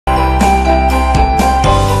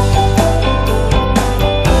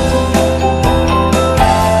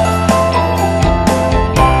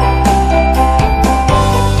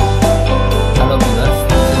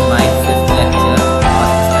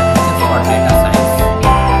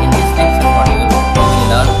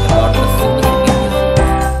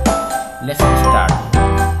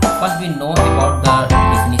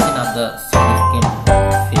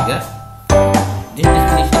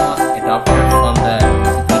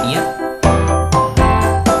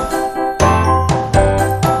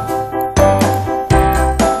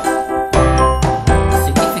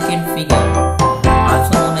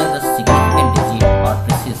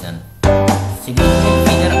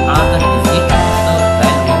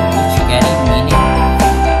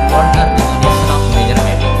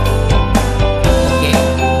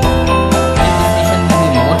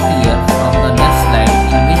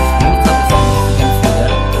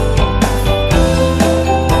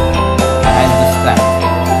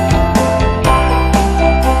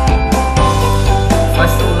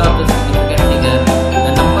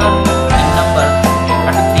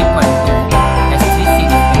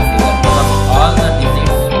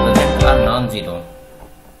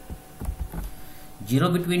Zero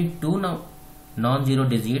between two non-zero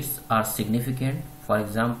digits are significant. For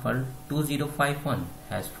example, 2051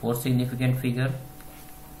 has 4 significant figures.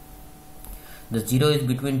 The 0 is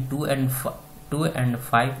between 2 and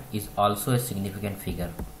 5 is also a significant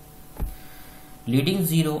figure. Leading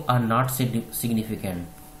 0 are not significant.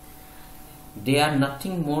 They are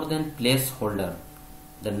nothing more than placeholder.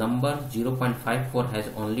 The number 0.54 has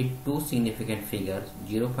only 2 significant figures.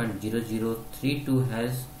 0.0032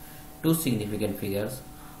 has 2 significant figures.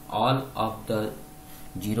 All of the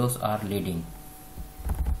zeros are leading.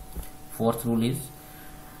 Fourth rule is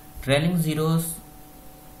trailing zeros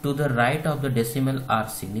to the right of the decimal are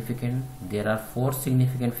significant. There are 4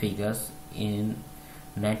 significant figures in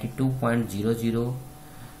 92.00.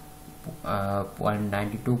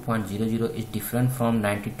 92.00 is different from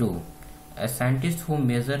 92. A scientist who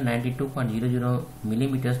measures 92.00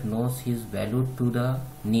 millimeters knows his value to the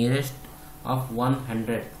nearest of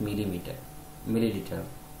 100 milliliter.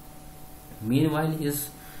 Meanwhile, his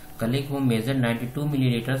colleague who measured 92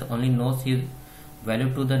 milliliters only knows his value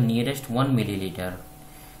to the nearest 1 milliliter.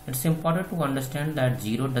 It's important to understand that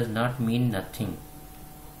 0 does not mean nothing.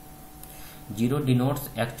 0 denotes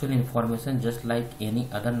actual information. Just like any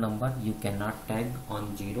other number, you cannot tag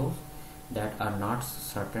on zeros that are not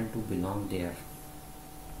certain to belong there.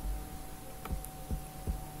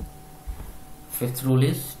 Fifth rule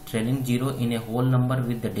is trailing 0 in a whole number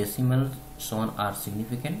with the decimals shown are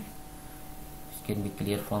significant. This can be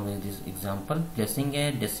clear from this example. Placing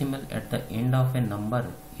a decimal at the end of a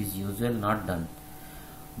number is usually not done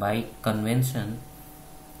by convention.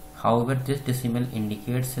 However, this decimal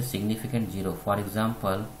indicates a significant 0. For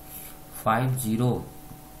example, 50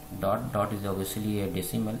 dot is obviously a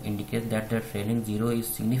decimal, indicates that the trailing 0 is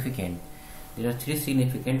significant. There are 3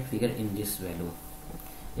 significant figures in this value.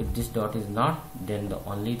 If this dot is not, then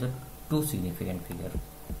only the 2 significant figures.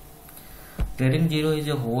 Trailing 0 is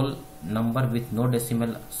a whole number with no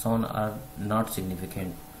decimal shown are not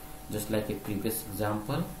significant. Just like a previous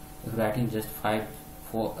example, if writing just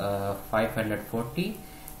 540,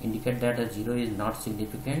 indicate that the 0 is not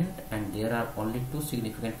significant and there are only 2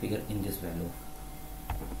 significant figures in this value.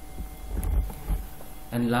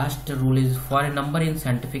 And last rule is for a number in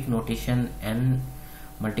scientific notation n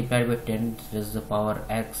multiplied by 10 raised to the power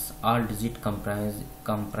x, all digits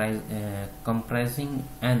comprising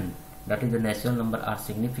n, that is the natural number, are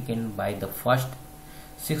significant by the first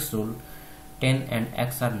 6 rule. 10 and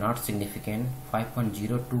x are not significant.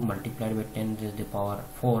 5.02 multiplied by 10 raised to the power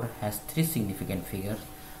 4 has 3 significant figures.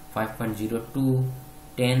 5.02,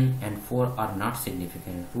 10 and 4 are not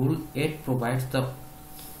significant. Rule 8 provides the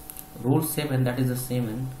rule 7, that is the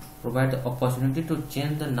 7, provide the opportunity to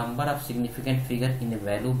change the number of significant figure in a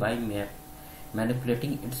value by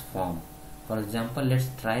manipulating its form. For example, let's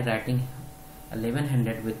try writing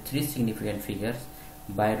 1100 with 3 significant figures.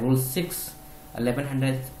 By rule 6,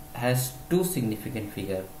 1100 has 2 significant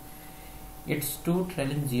figures. Its 2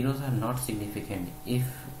 trailing zeros are not significant. If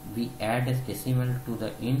we add a decimal to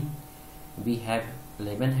the end, we have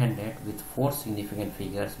 1100 with 4 significant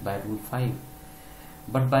figures by rule 5.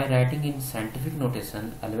 But by writing in scientific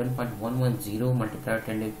notation 11.110 multiplied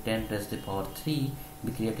by 10 raised to the power 3,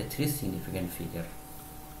 we create a 3 significant figure.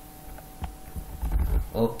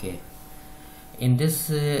 Okay, in this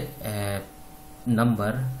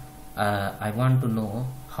number I want to know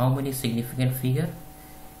how many significant figure.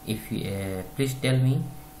 If you please tell me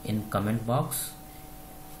in comment box.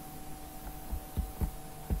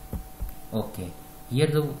 Okay, here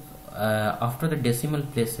the after the decimal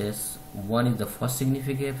places, 1 is the first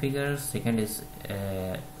significant figure, second is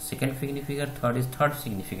second significant figure, third is third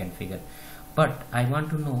significant figure. But I want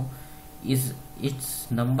to know, is its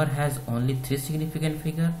number has only 3 significant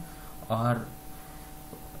figure or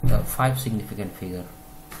 5 significant figure.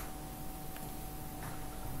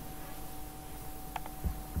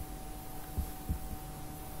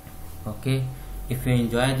 Okay, if you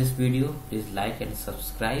enjoy this video, please like and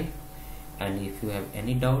subscribe, and if you have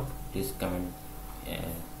any doubt, please comment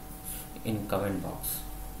in comment box.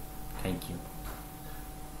 Thank you.